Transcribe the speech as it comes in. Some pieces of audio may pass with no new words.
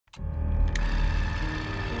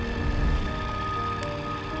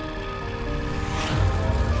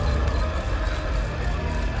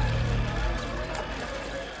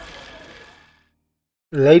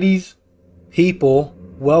Ladies, people,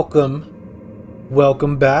 welcome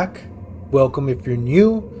back. Welcome if you're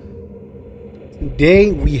new.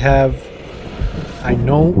 Today we have I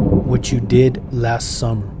Know What You Did Last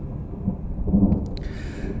Summer.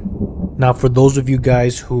 Now, for those of you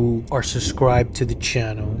guys who are subscribed to the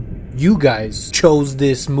channel, you guys chose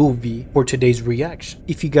this movie for today's reaction.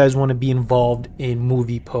 If you guys want to be involved in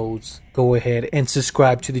movie posts, go ahead and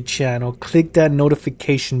subscribe to the channel. Click that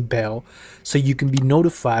notification bell so you can be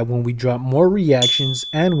notified when we drop more reactions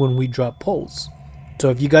and when we drop polls. So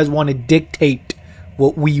if you guys want to dictate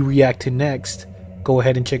what we react to next, go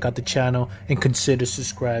ahead and check out the channel and consider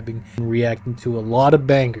subscribing and reacting to a lot of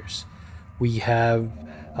bangers. We have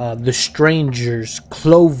The Strangers,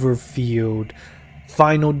 Cloverfield,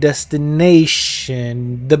 Final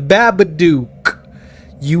Destination, The Babadook,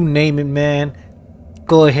 you name it, man.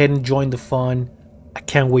 Go ahead and join the fun. I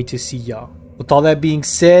can't wait to see y'all. With all that being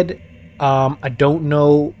said, I don't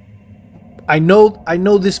know. I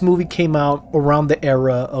know this movie came out around the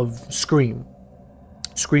era of Scream.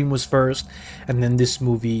 Scream was first, and then this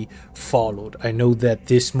movie followed. I know that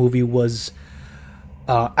this movie was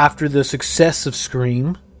after the success of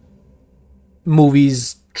Scream.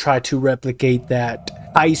 Movies try to replicate that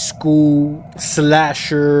high school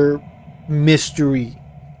slasher mystery,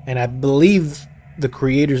 and I believe the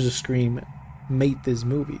creators of Scream made this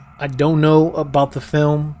movie. I don't know about the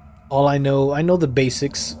film. All I know the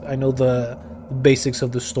basics. I know the basics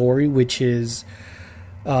of the story, which is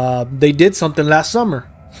they did something last summer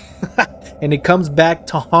and it comes back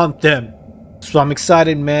to haunt them. So I'm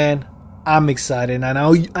excited, man. I'm excited, and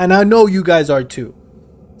I know you guys are too.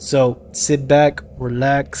 So sit back,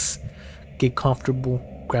 relax, get comfortable,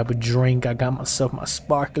 grab a drink. I got myself my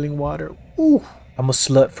sparkling water. Ooh, I'm a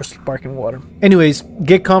slut for sparkling water. Anyways,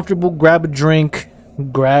 get comfortable, grab a drink,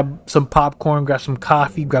 grab some popcorn, grab some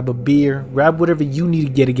coffee, grab a beer, grab whatever you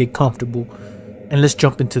need to get comfortable, and let's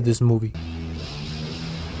jump into this movie.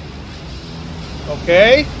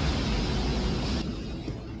 Okay.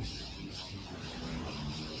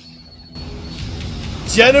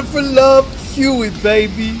 Jennifer Love Hewitt,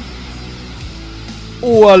 baby.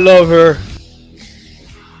 Oh, I love her.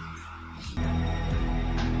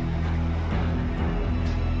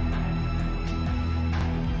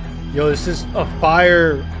 Yo, this is a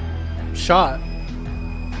fire shot.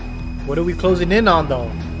 What are we closing in on,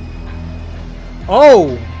 though?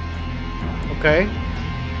 Oh! Okay.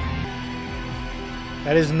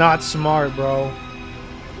 That is not smart, bro.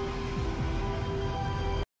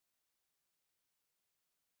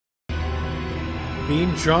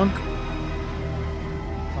 Being drunk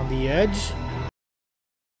on the edge.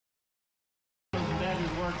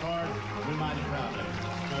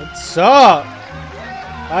 What's up?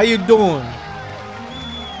 How you doing?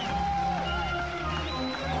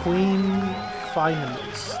 Queen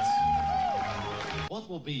finalist. What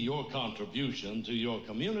will be your contribution to your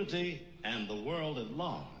community and the world at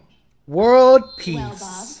large? World peace. Well,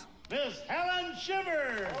 Bob. Miss Helen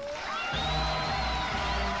Shivers.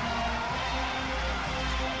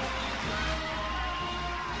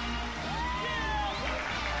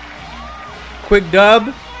 Quick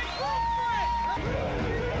dub.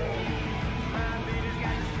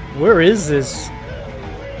 Where is this?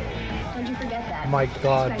 Don't you forget that. My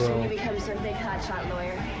God, Especially bro. when you become some big hotshot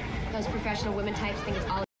lawyer. Those professional women types think it's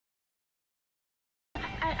all.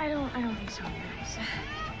 I don't think so.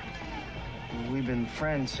 We've been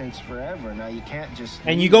friends since forever. Now you can't just.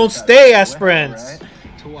 And you gonna stay as friends. Right?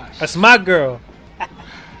 To us. That's my girl.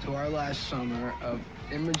 To our last summer of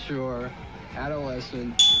immature,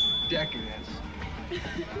 adolescent decadence.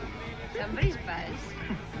 Somebody's buzz.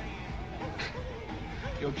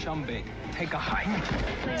 Yo, chumby, take a hike.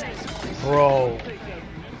 Bro.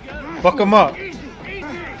 Fuck him up. Easy. Hey,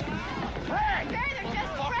 they're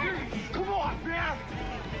just friends. Come on, man.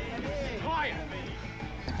 Quiet.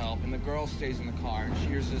 Help, and the girl stays in the car, and she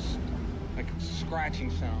hears this like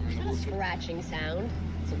scratching sound in the Not a roof. scratching sound.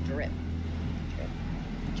 It's a drip. Drip.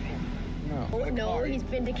 No, Oh, the no, car. he's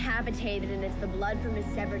been decapitated, and it's the blood from his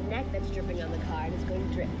severed neck that's dripping on the car, and it's going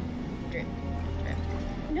to drip. Drip. Drip.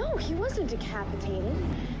 No, he wasn't decapitated.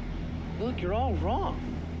 Look, you're all wrong.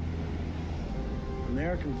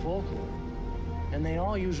 American folklore. And they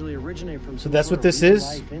all usually originate from So some that's sort what this of real is?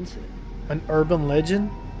 life incident. An urban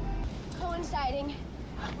legend? Coinciding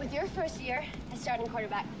with your first year as starting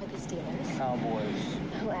quarterback for the Steelers. Cowboys.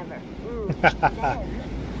 Whoever.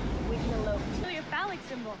 Then we can elope to your phallic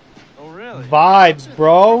symbol. Oh, really? Vibes,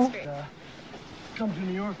 bro. Come to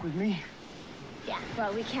New York with me. Yeah,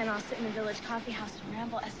 but we can't all sit in the village coffee house and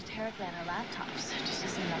ramble esoterically on our laptops. It just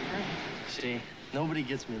isn't enough room. See, nobody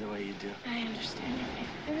gets me the way you do. I understand you, babe.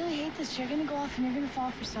 I really hate this. You're gonna go off and you're gonna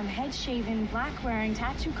fall for some head-shaven, black-wearing,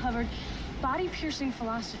 tattoo-covered, body-piercing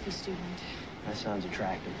philosophy student. That sounds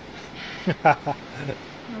attractive.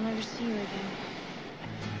 I'll never see you again.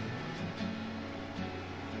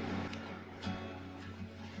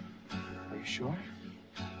 Are you sure?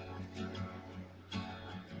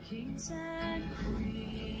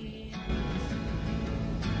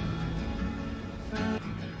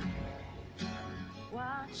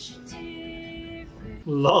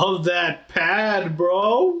 Love that pad,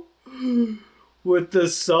 bro. With the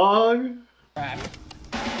song.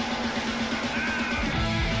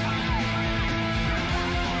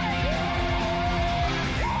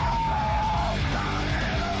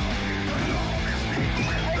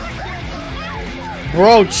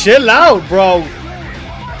 Bro, chill out, bro.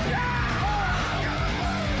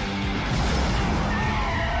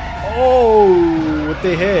 Oh, what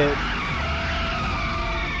they hit.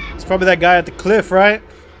 It's probably that guy at the cliff, right?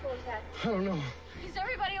 What was that? I don't know. Is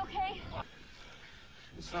everybody okay?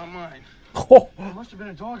 It's not mine. Oh, It must have been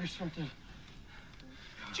a dog or something.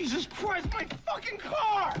 Jesus Christ, my fucking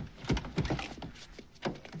car!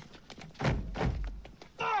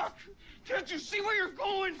 Fuck! Can't you see where you're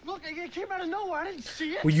going? Look, it came out of nowhere. I didn't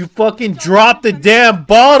see it. will you fucking drop the damn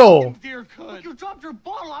bottle? Dear could. You dropped your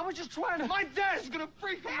bottle. I was just trying to. My dad is gonna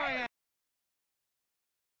freak on my ass.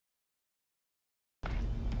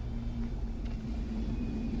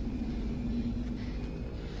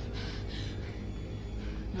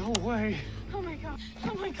 No way. Oh my god.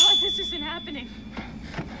 Oh my god, this isn't happening.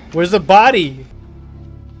 Where's the body?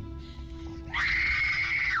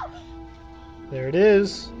 There it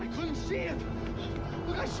is. I couldn't see it.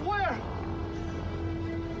 Look, I swear.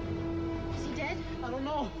 Is he dead? I don't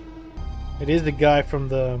know. It is the guy from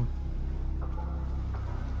the...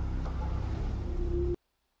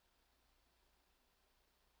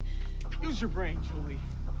 Use your brain, Julie.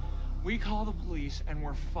 We call the police and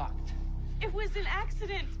we're fucked. It was an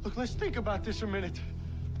accident. Look, let's think about this a minute.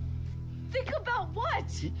 Think about what?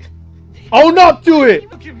 Own up to it!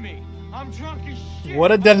 Look at me. I'm drunk as shit.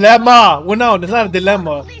 What a dilemma! Well, no, it's not a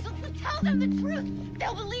dilemma. Please, let's tell them the truth.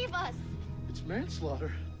 They'll believe us. It's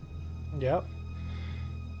manslaughter. Yep.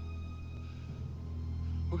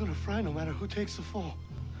 We're gonna fry no matter who takes the fall.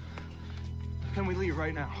 Can we leave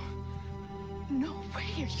right now? No way.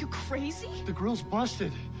 Are you crazy? The grill's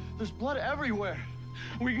busted. There's blood everywhere.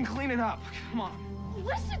 We can clean it up. Come on.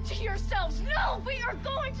 Listen to yourselves. No, we are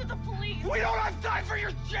going to the police. We don't have time for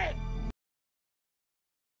your shit!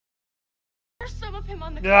 There's some of him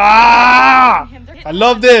on the Ah! I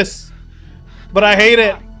love this, but I hate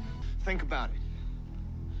it. Think about it.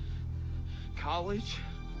 College,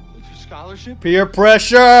 with your scholarship, Peer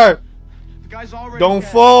pressure. the guy's already Don't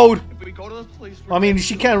dead. fold. If we go to the police, I mean,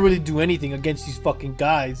 she can't really do anything against these fucking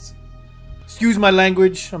guys. Excuse my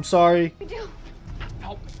language. I'm sorry. We do.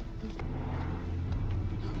 Help.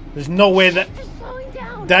 There's no way that They're slowing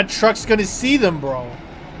down. that truck's gonna see them, bro.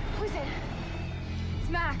 Who is it? It's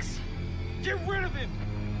Max. Get rid of him!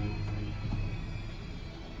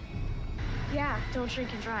 Yeah, don't drink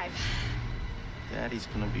and drive. Daddy's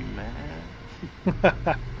gonna be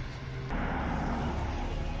mad.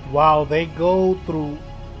 Wow, they go through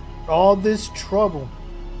all this trouble.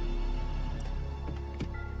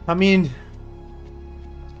 I mean,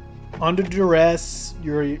 under duress,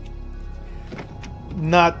 you're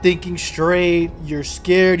not thinking straight, you're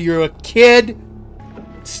scared, you're a kid.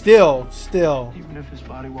 Still. Even if his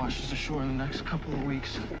body washes ashore in the next couple of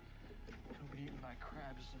weeks, he'll be eaten by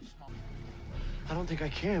crabs and small. I don't think I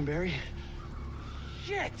can, Barry.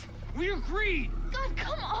 Shit! We agreed! God,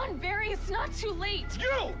 come on, Barry. It's not too late.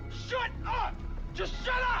 You! Shut up! Just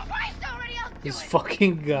shut up! Christ already, I'll do This it.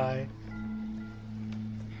 fucking guy.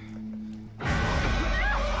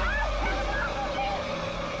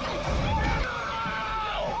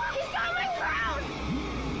 He's got my crown.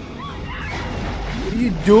 What are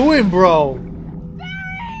you doing, bro?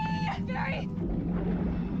 Barry.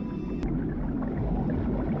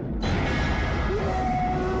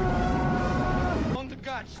 On to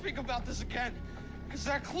God, speak about this again. Is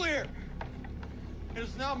that clear? It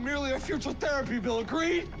is now merely a future therapy bill,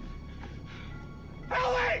 agreed?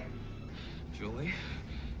 Ellie! Julie?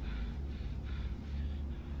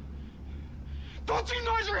 Don't you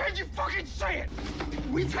nod your head, you fucking say it!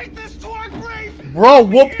 We take this to our grave! Bro,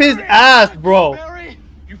 whoop his ass, bro. Barry,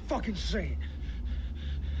 you fucking say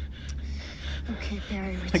it. Okay,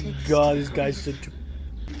 Barry, we My take this God, to this the guy's grave. such a...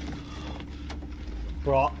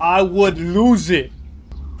 Bro, I would lose it.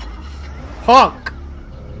 Punk.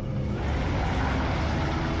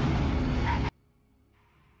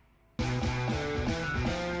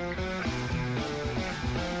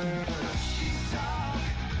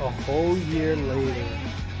 whole year later.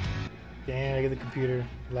 Damn, I get the computer,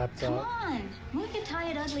 Come laptop. on, move your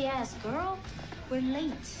tired, ugly ass, girl. We're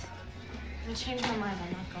late. I changed my mind.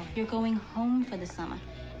 I'm not going. You're going home for the summer,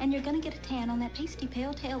 and you're gonna get a tan on that pasty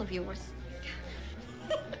pale tail of yours.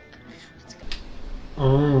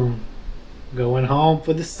 Going home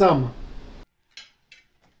for the summer.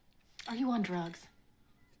 Are you on drugs?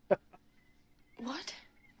 What?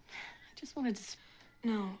 I just wanted to.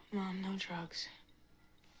 No, Mom, no drugs.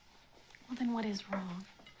 Well, then what is wrong?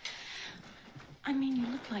 I mean, you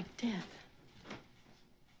look like death.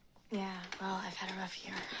 Yeah, well, I've had a rough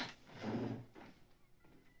year.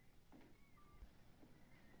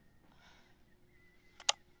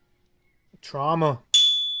 Trauma.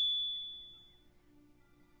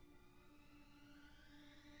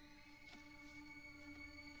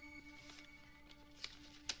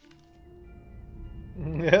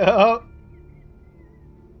 Yeah.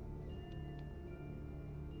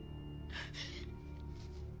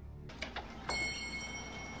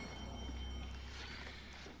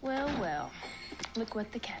 Well, well. Look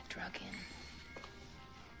what the cat drug in.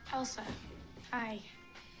 Elsa, hi.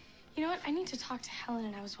 You know what? I need to talk to Helen,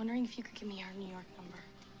 and I was wondering if you could give me her New York number.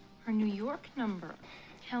 Her New York number.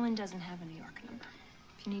 Helen doesn't have a New York number.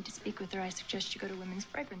 If you need to speak with her, I suggest you go to Women's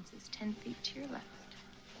Fragrances, 10 feet to your left.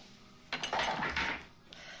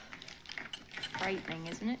 Frightening,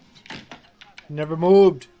 isn't it? Never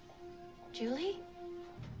moved. Julie?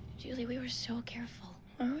 Julie, we were so careful,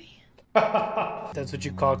 were we? That's what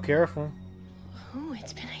you call careful. Ooh,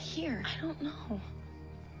 it's been a year. I don't know.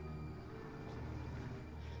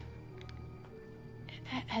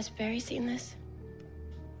 Has Barry seen this?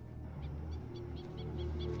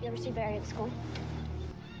 You ever see Barry at school?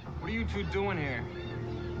 What are you two doing here?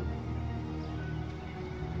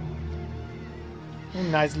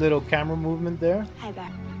 Nice little camera movement there. Hi,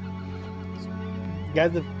 Barry. You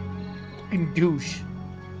guys a fucking douche.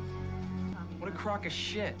 What a crock of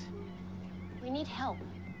shit. We need help.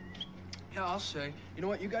 Yeah, I'll say. You know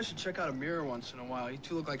what? You guys should check out a mirror once in a while. You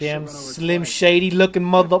two look like Damn shit run over slim twice. shady looking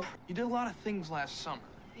mother. You did a lot of things last summer.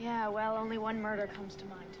 Yeah, well, only one murder comes to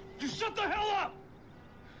mind. Just shut the hell up!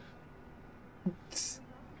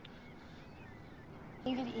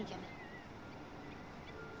 David Egan.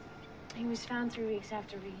 He was found 3 weeks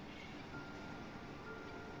after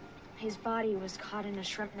his body was caught in a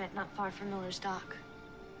shrimp net not far from Miller's Dock.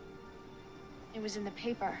 It was in the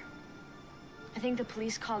paper. I think the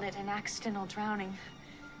police called it an accidental drowning.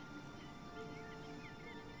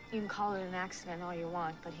 You can call it an accident all you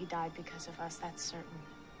want, but he died because of us, that's certain.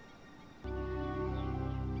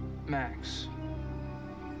 Max.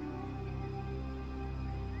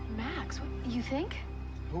 Max, what, you think?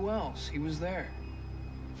 Who else? He was there.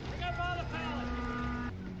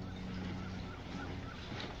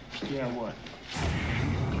 Yeah, what?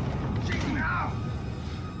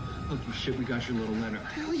 Look, you shit, we got your little letter. What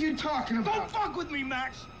the hell are you talking about? Don't fuck with me,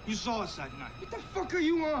 Max! You saw us that night. What the fuck are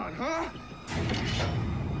you on, huh?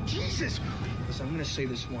 Jesus! Listen, I'm gonna say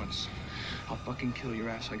this once. I'll fucking kill your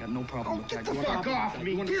ass. I got no problem with Get that. the fuck off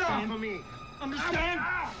me! You Get off understand? of me! Understand?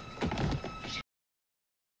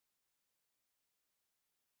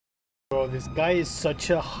 Bro, this guy is such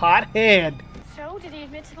a hothead. So, did he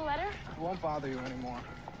admit to the letter? It won't bother you anymore.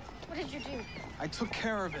 What did you do? I took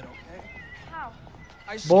care of it, okay? How?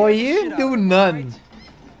 I scared Boy, the you shit didn't out do of him, none. right?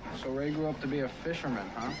 So Ray grew up to be a fisherman,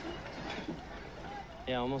 huh?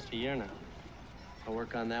 Yeah, almost a year now. I'll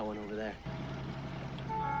work on that one over there.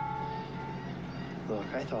 Look,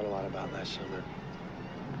 I thought a lot about last summer.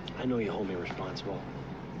 I know you hold me responsible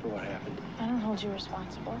for what happened. I don't hold you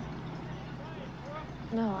responsible.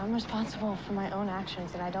 No, I'm responsible for my own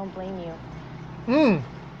actions, and I don't blame you.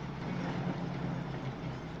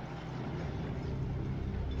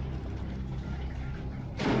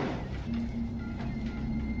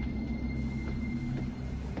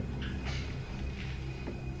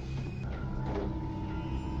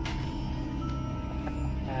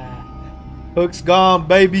 Hook's gone,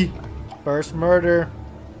 baby. First murder.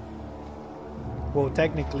 Well,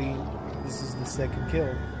 technically, this is the second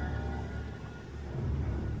kill.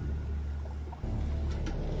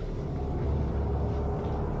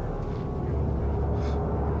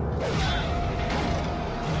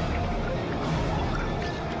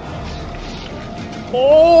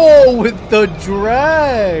 Oh, with the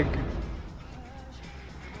drag.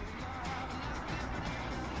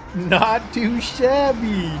 Not too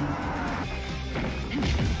shabby.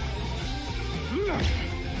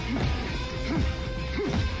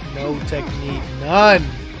 No technique, none.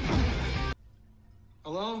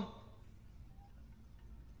 Hello?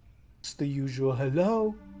 It's the usual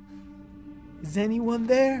hello. Is anyone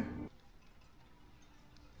there?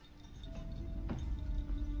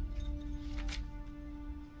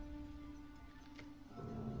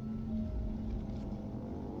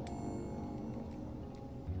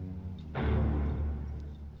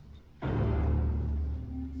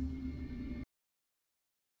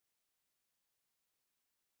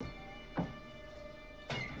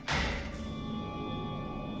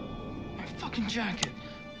 fucking jacket.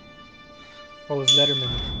 Oh, it's Letterman.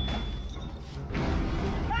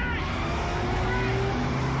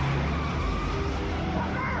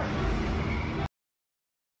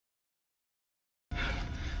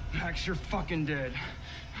 Max, you're fucking dead.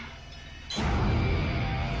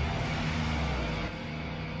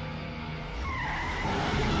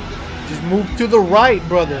 Just move to the right,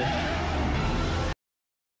 brother.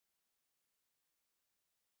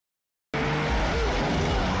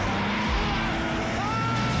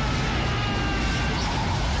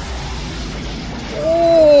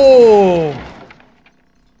 Oh!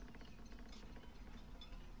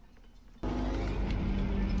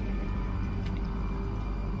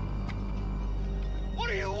 What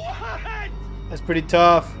do you want? That's pretty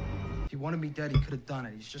tough. If he wanted me dead, he could have done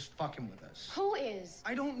it. He's just fucking with us. Who is?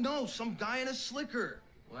 I don't know. Some guy in a slicker.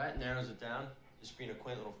 Well, that narrows it down. Just being a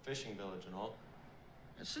quaint little fishing village and all.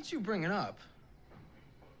 And since you bring it up,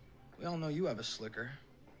 we all know you have a slicker.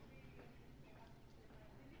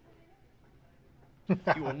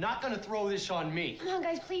 You are not gonna throw this on me. Come on,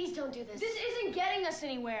 guys, please don't do this. This isn't getting us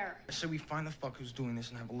anywhere. I say we find the fuck who's doing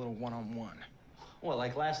this and have a little one-on-one. What,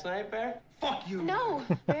 like last night, Bear? Fuck you! No,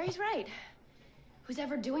 Barry's right. Who's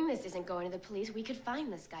ever doing this isn't going to the police. We could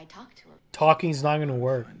find this guy, talk to him. Talking's not gonna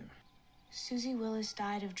work. Susie Willis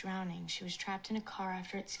died of drowning. She was trapped in a car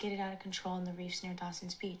after it skidded out of control in the reefs near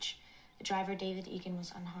Dawson's Beach. The driver, David Egan,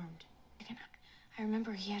 was unharmed. I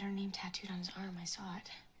remember he had her name tattooed on his arm. I saw it.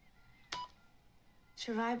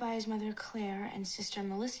 Survived by his mother, Claire, and sister,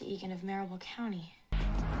 Melissa Egan of Marable County.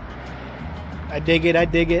 I dig it, I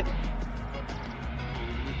dig it.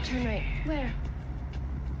 Turn right. Where?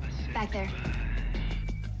 Back there.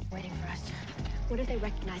 Waiting for us. What if they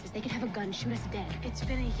recognize us? They could have a gun, shoot us dead. It's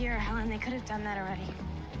been a year, Helen. They could have done that already.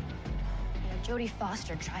 You know, Jodie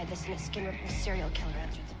Foster tried this and a skin ripping serial killer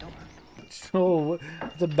answered the door. Oh,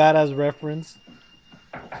 it's a badass reference.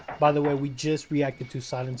 By the way, we just reacted to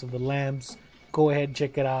Silence of the Lambs. Go ahead and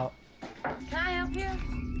check it out. Can I help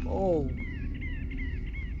you? Oh.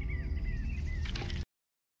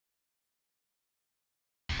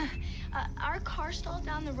 Our car stalled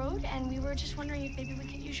down the road, and we were just wondering if maybe we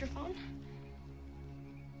could use your phone.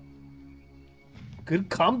 Good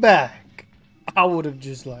comeback. I would have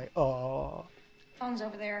just like, oh. Phone's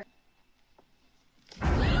over there.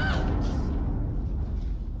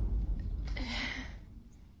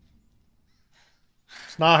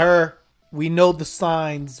 It's not her. We know the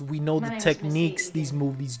signs. We know My the name's techniques Missy. these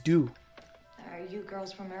movies do. Are you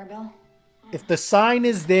girls from Maribel? If the sign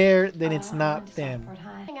is there, then it's not them.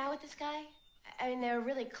 Hang out with this guy? I mean, they were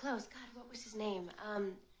really close. God, what was his name? Oh,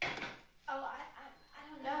 I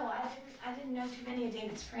don't know. I didn't know too many of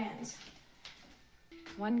David's friends.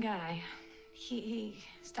 One guy, he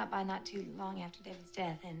stopped by not too long after David's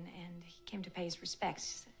death, and he came to pay his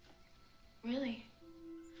respects. Really?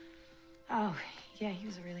 Oh, yeah, he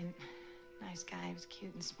was a really nice guy. He was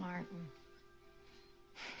cute and smart, and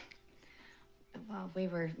well, we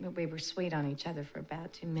were sweet on each other for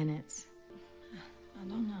about 2 minutes. I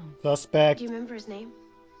don't know. Suspect. Do you remember his name?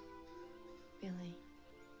 Billy.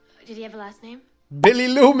 Did he have a last name? Billy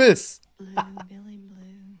Loomis. Blue, Billy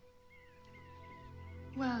Blue.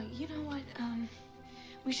 Well, you know what?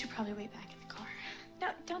 We should probably wait back in the car. No,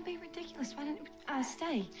 don't be ridiculous. Why don't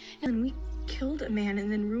stay? And we killed a man and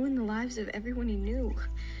then ruined the lives of everyone he knew.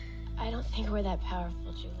 I don't think we're that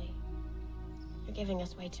powerful, Julie. You're giving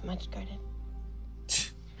us way too much credit.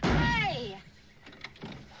 Hey!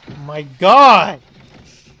 My God.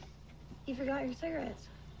 You forgot your cigarettes.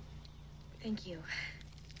 Thank you.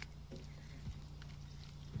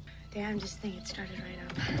 Damn, just think it started right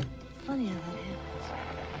up. Funny how that happens.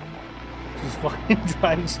 She's fucking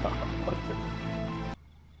driving so hard.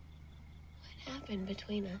 What happened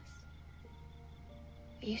between us?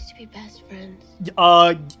 We used to be best friends.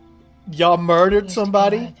 Y'all murdered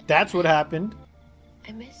somebody? That's what happened.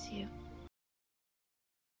 I miss you.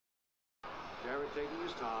 Jared taking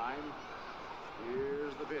his time.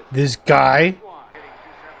 Here's the pitch. This guy.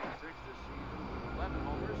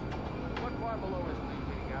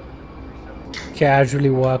 Casually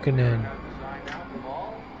walking in.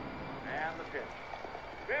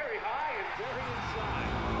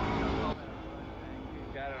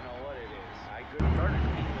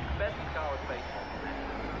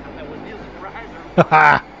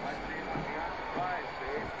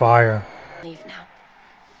 Fire. Leave now.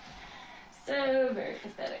 So very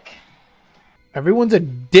pathetic. Everyone's a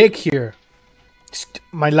dick here.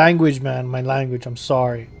 My language, man. My language. I'm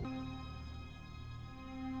sorry.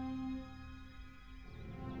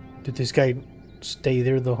 Did this guy stay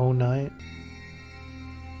there the whole night?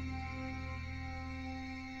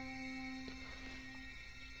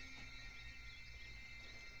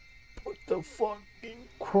 the fucking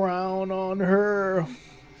crown on her.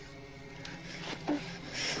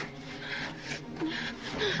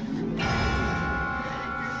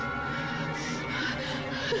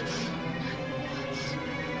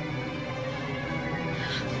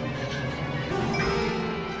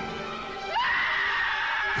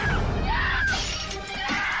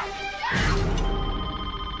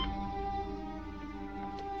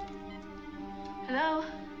 Hello?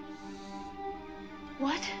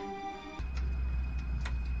 What?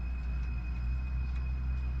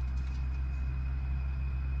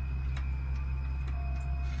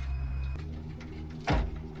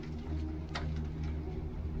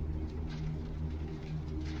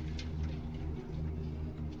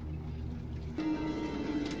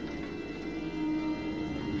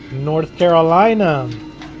 North Carolina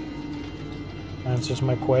answers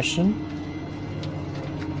my question.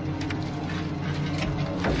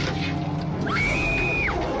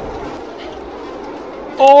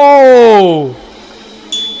 Oh!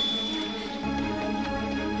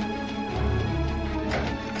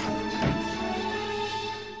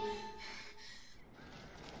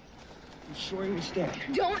 You sure he was dead?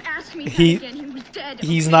 Don't ask me that again. He was dead.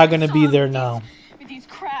 He's not gonna be there now. With these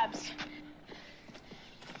crabs.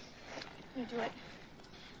 You do it.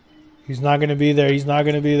 He's not gonna be there. He's not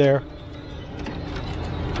gonna be there.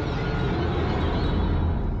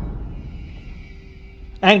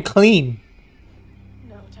 And clean.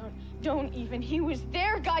 No, don't even. He was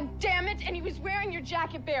there, god damn it, and he was wearing your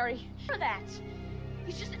jacket, Barry. For that.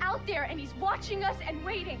 He's just out there and he's watching us and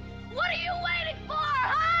waiting. What are you waiting for,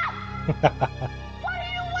 huh? What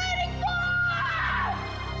are you waiting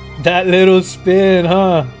for? That little spin,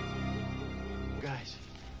 huh? Guys,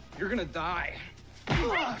 you're gonna die. Hey,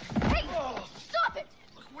 stop it!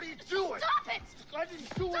 Look, what are you doing? Stop it! I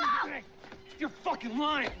didn't do Stop! anything. You're fucking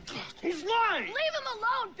lying. He's lying. Leave him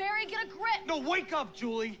alone, Barry. Get a grip. No, wake up,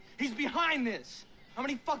 Julie. He's behind this. How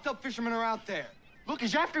many fucked up fishermen are out there? Look,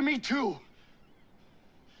 he's after me too.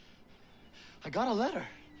 I got a letter.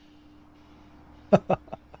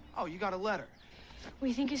 Oh, you got a letter.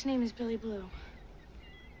 We think his name is Billy Blue.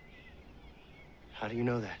 How do you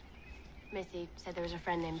know that? Missy said there was a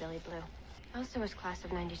friend named Billy Blue. Also was class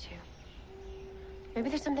of 92. Maybe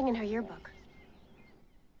there's something in her yearbook.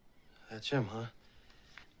 That's him, huh?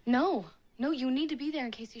 No, you need to be there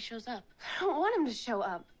in case he shows up. I don't want him to show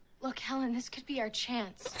up. Look, Helen, this could be our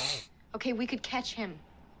chance. Okay, we could catch him.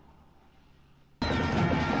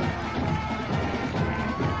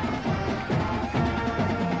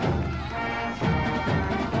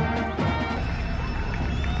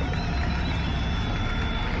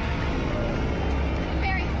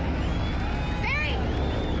 Barry! Barry!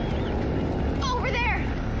 Over there!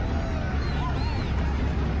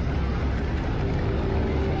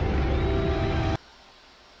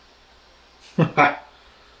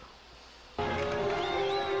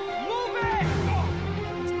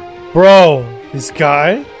 Bro, this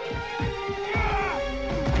guy?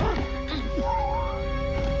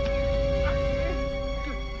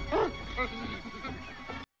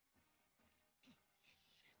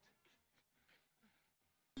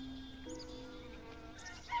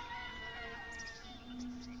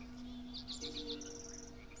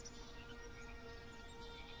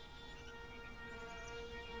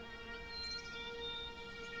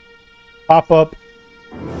 Pop up.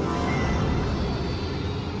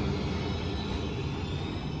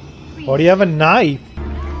 Oh, do you have a knife?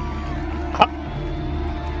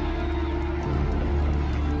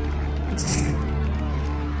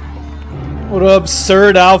 What an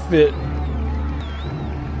absurd outfit.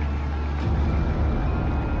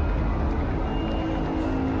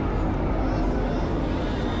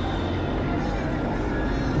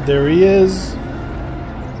 There he is.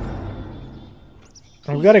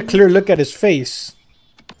 And we got a clear look at his face.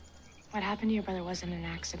 What happened to your brother wasn't an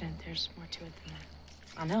accident. There's more to it than that.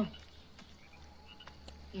 I know.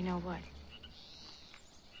 You know what?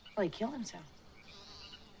 Well, he killed himself.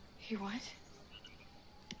 He what?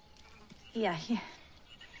 Yeah, he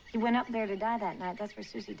went up there to die that night. That's where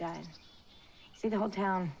Susie died. See, the whole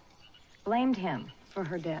town blamed him for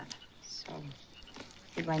her death. So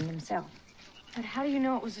he blamed himself. But how do you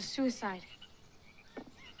know it was a suicide?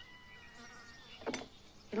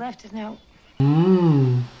 He left a note.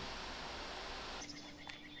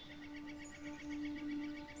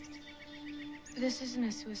 This isn't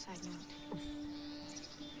a suicide note.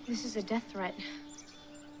 This is a death threat.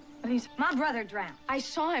 My brother drowned. I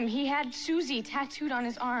saw him. He had Susie tattooed on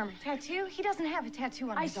his arm. Tattoo? He doesn't have a tattoo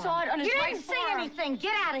on his arm. I saw it on his You right didn't see forearm. anything.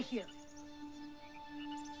 Get out of here.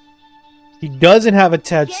 He doesn't have a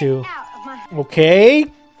tattoo. Get out of my...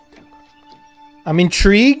 Okay. I'm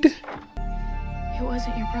intrigued.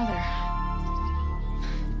 wasn't your brother.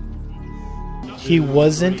 He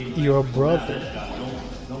wasn't your brother.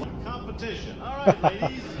 Competition. All right,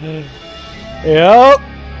 ladies. Yep.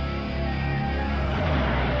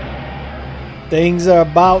 Things are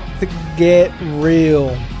about to get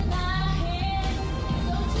real.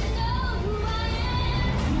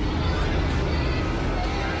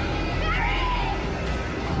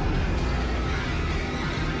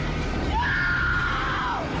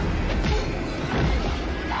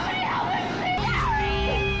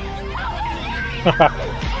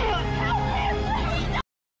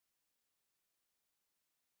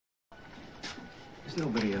 There's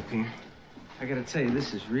nobody up here. I gotta tell you,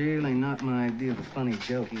 this is really not my idea of a funny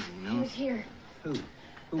joke either, you know? He was here. Who?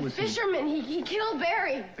 Who was he? Fisherman, he killed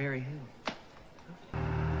Barry. Barry who?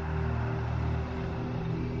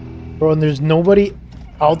 Bro, and there's nobody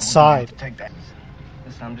outside. Take that.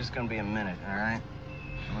 Listen, I'm just gonna be a minute, all right?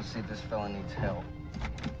 I'm gonna see if this fella needs help.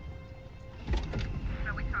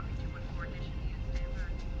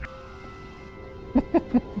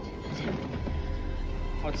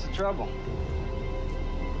 What's the trouble?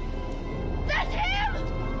 That's him!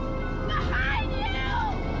 Behind you!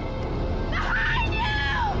 Behind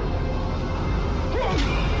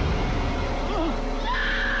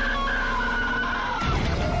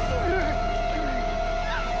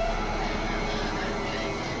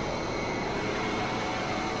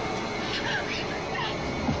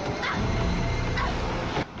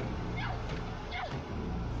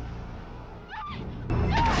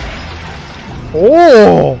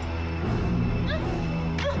Oh!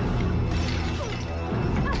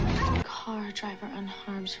 Car driver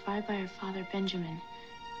unharmed, survived by her father, Benjamin,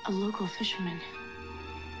 a local fisherman.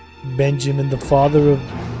 Benjamin, the father of...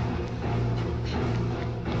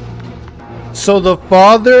 So the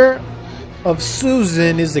father of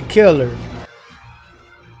Susan is the killer.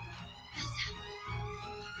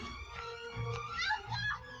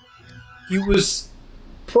 He was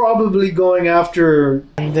probably going after...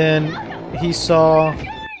 And then he saw...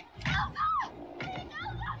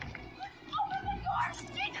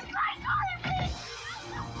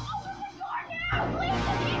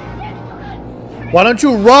 Why don't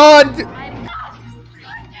you run? I'm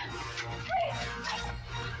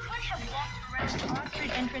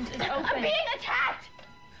being attacked!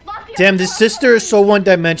 Damn, this sister is so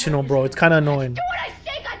one-dimensional, bro. It's kind of annoying. Do what I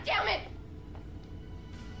say, goddammit!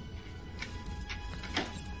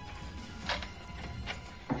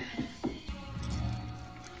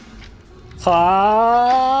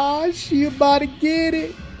 Ah, she about to get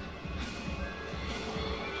it.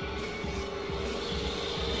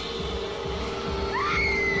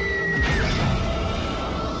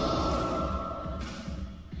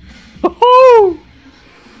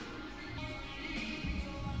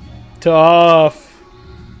 Tough.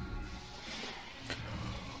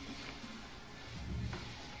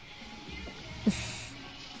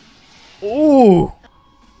 Ooh.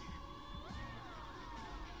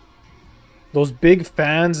 Those big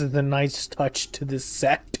fans is a nice touch to this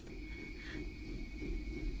set.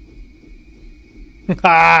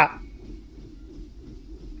 Ha!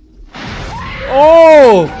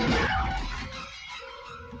 Oh!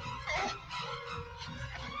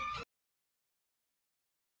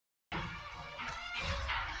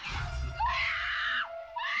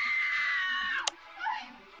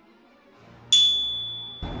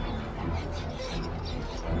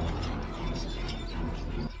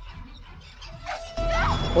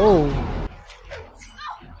 Oh.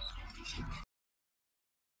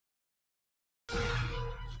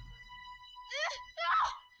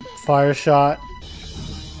 Fire shot.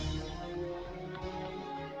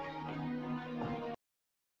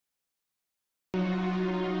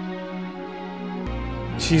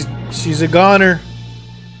 She's a goner.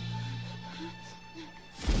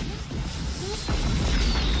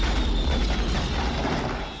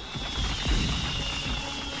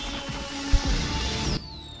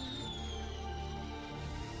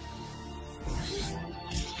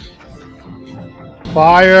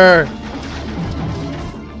 Fire!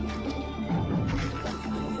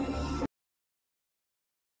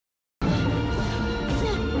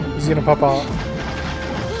 He's gonna pop out.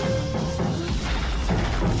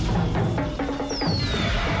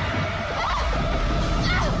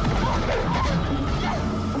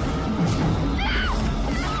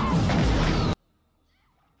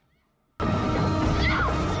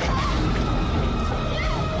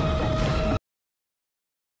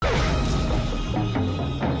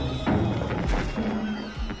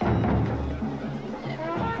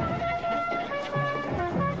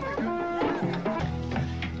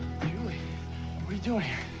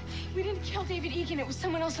 We didn't kill David Egan. It was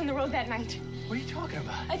someone else on the road that night. What are you talking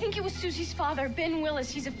about? I think it was Susie's father, Ben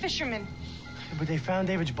Willis. He's a fisherman. But they found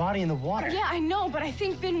David's body in the water. Yeah, I know, but I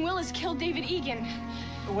think Ben Willis killed David Egan.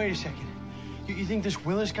 Wait a second. You think this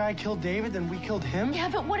Willis guy killed David, then we killed him? Yeah,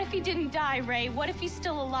 but what if he didn't die, Ray? What if he's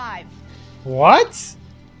still alive? What?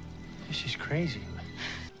 This is crazy.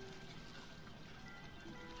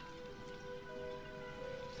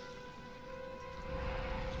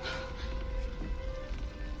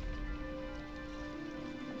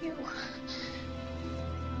 You.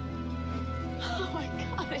 Oh my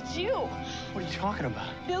God, it's you. What are you talking about?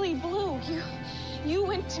 Billy Blue. You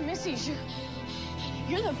went to Missy's.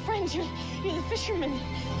 You're the friend. You're the fisherman.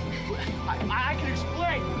 I can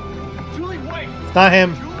explain. Julie, wait. It's not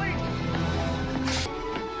him. Julie.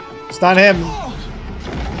 It's not him.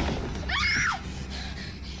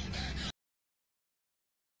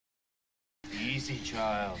 Easy,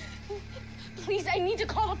 child. Please, I need to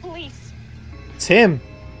call the police. It's him.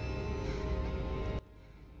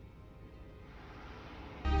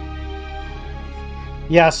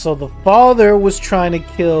 Yeah, so the father was trying to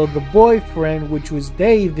kill the boyfriend, which was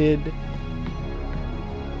David.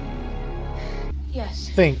 Yes.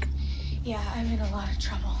 Think. Yeah, I'm in a lot of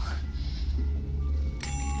trouble.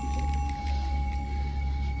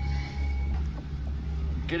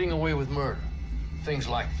 Getting away with murder. Things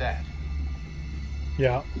like that.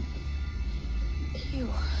 Yeah. You.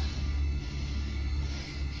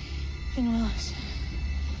 Ben Willis.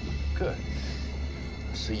 Good.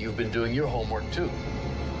 So you've been doing your homework too.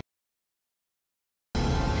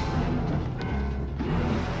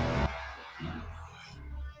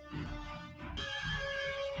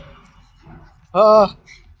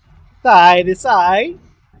 Side to side.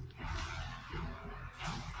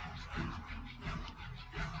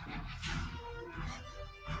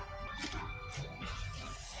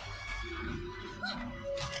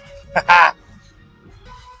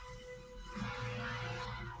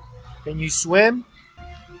 Can you swim?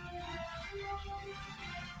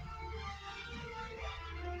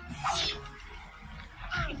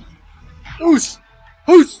 Oos!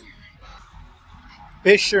 Oos!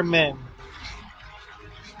 Fisherman.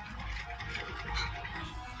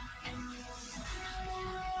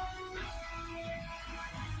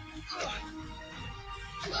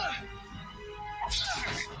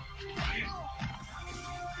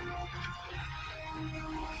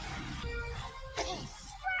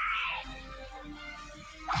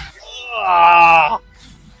 Ah!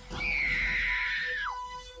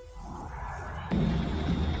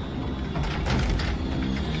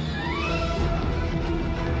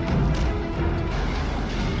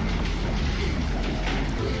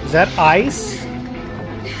 Is that ice?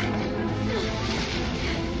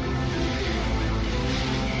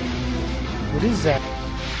 What is that?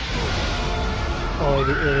 Oh, it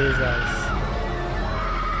is ice.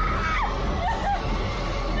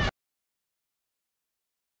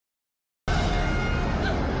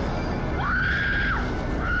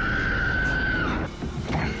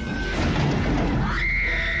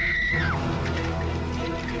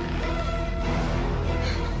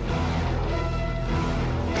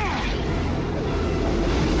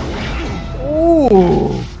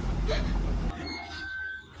 Ooh.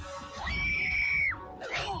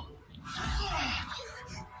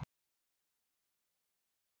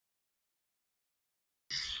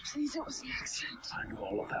 Please, it was an accident. I know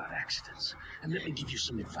all about accidents. And let me give you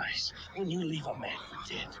some advice. When you leave a man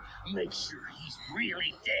for dead, make sure he's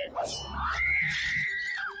really dead.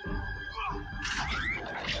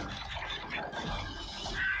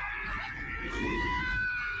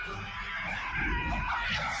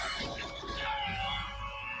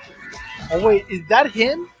 Oh wait, is that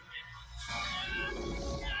him?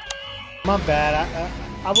 My bad.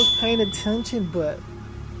 I was paying attention, but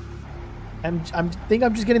I think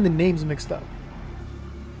I'm just getting the names mixed up.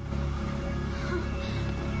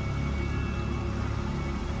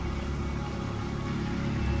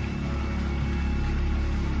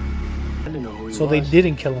 I didn't know who he So was. they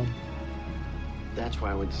didn't kill him. That's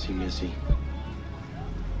why I went to see Missy.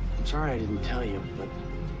 I'm sorry I didn't tell you, but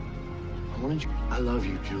I wanted you. I love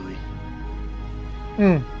you, Julie.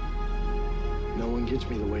 No one gets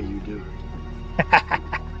me the way you do. I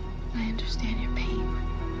understand your pain.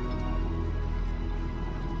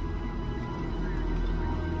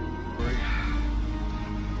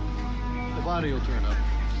 The body will turn up.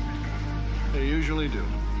 They usually do.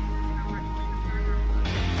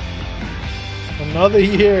 Another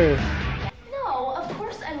year. No, of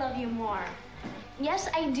course I love you more. Yes,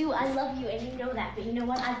 I do. I love you, and you know that. But you know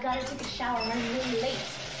what? I've got to take a shower. I'm really late.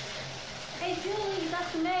 Hey, Julie, you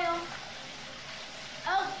got the mail.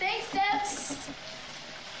 Oh, thanks, Deb.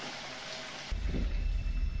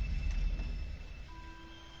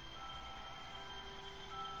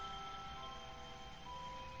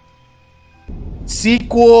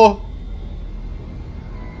 sequel.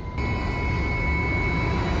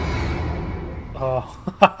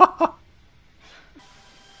 Oh.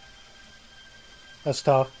 That's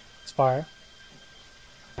tough. It's fire.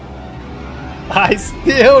 I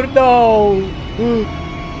still know.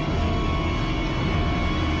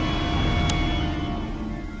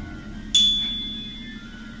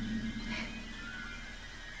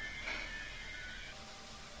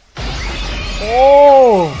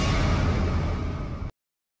 Oh.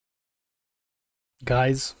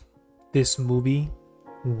 Guys, this movie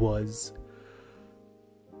was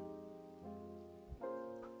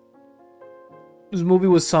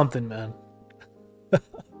something, man.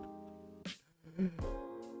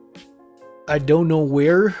 I don't know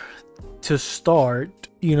where to start.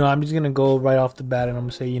 You know, I'm just gonna go right off the bat and I'm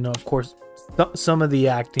gonna say, you know, of course, some of the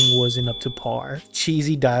acting wasn't up to par.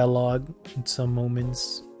 Cheesy dialogue in some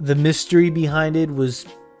moments. The mystery behind it was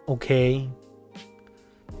okay.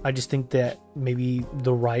 I just think that maybe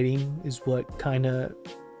the writing is what kind of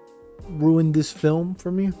ruined this film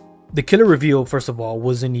for me. The killer reveal, first of all,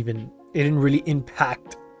 it didn't really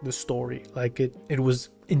impact the story like it was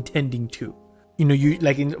intending to. You know,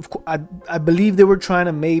 I believe they were trying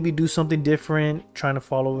to maybe do something different, trying to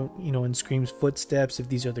follow, you know, in Scream's footsteps. If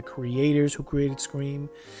these are the creators who created Scream,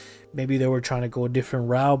 maybe they were trying to go a different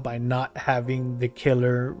route by not having the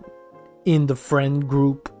killer in the friend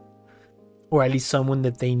group, or at least someone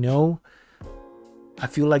that they know. I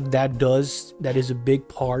feel like that is a big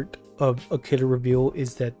part of a killer reveal,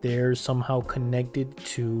 is that they're somehow connected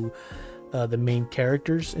to the main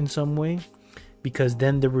characters in some way, because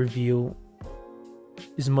then the reveal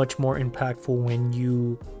is much more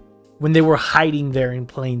impactful when they were hiding there in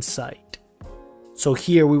plain sight. So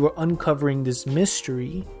here we were uncovering this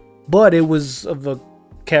mystery, but it was of a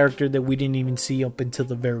character that we didn't even see up until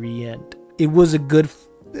the very end. It was a good,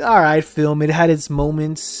 alright film. It had its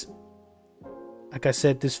moments. Like I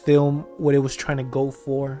said, this film, what it was trying to go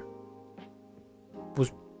for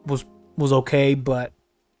was okay, but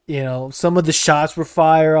you know, some of the shots were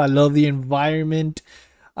fire. I love the environment.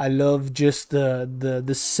 I love just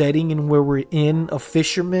the setting and where we're in, a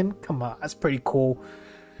fisherman. Come on, that's pretty cool.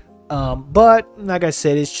 But like I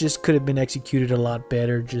said, it just could have been executed a lot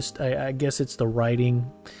better. I guess it's the writing.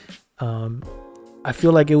 I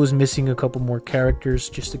feel like it was missing a couple more characters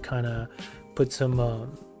just to kind of put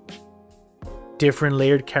some different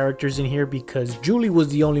layered characters in here, because Julie was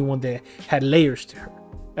the only one that had layers to her.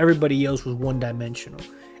 Everybody else was one-dimensional,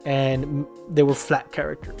 and they were flat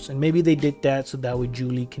characters. And maybe they did that so that way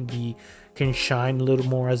Julie can shine a little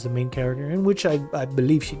more as the main character, in which I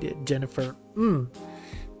believe she did. Jennifer,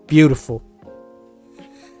 beautiful.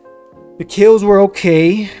 The kills were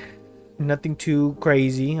okay, nothing too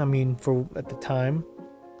crazy. I mean, for at the time,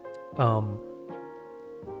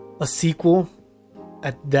 a sequel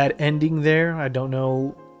at that ending there, I don't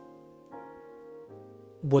know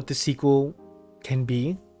what the sequel can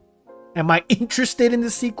be. Am I interested in the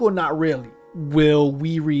sequel? Not really. Will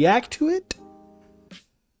we react to it?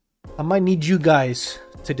 I might need you guys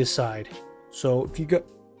to decide. So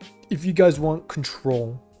if you guys want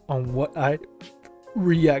control on what I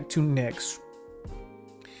react to next,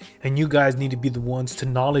 and you guys need to be the ones to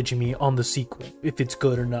knowledge me on the sequel, if it's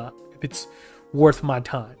good or not, if it's worth my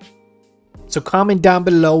time. So comment down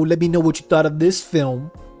below, let me know what you thought of this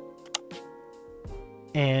film.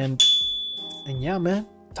 And yeah, man,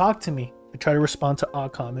 talk to me. I try to respond to all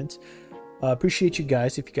comments. Appreciate you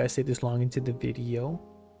guys. If you guys stayed this long into the video,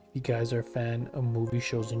 if you guys are a fan of movie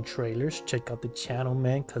shows and trailers, check out the channel,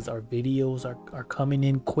 man, because our videos are coming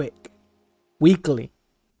in quick, weekly.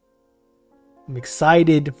 I'm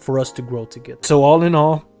excited for us to grow together. So all in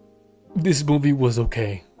all, this movie was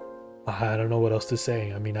okay. I don't know what else to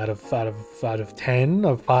say. I mean, out of 10,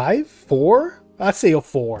 a 5, 4, I'd say a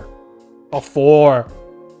 4. A 4.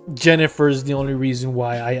 Jennifer is the only reason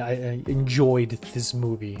why I enjoyed this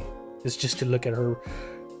movie. It's just to look at her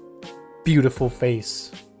beautiful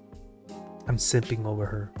face. I'm simping over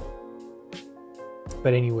her.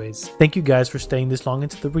 But anyways, thank you guys for staying this long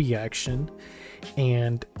into the reaction,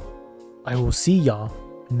 and I will see y'all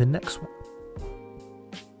in the next one.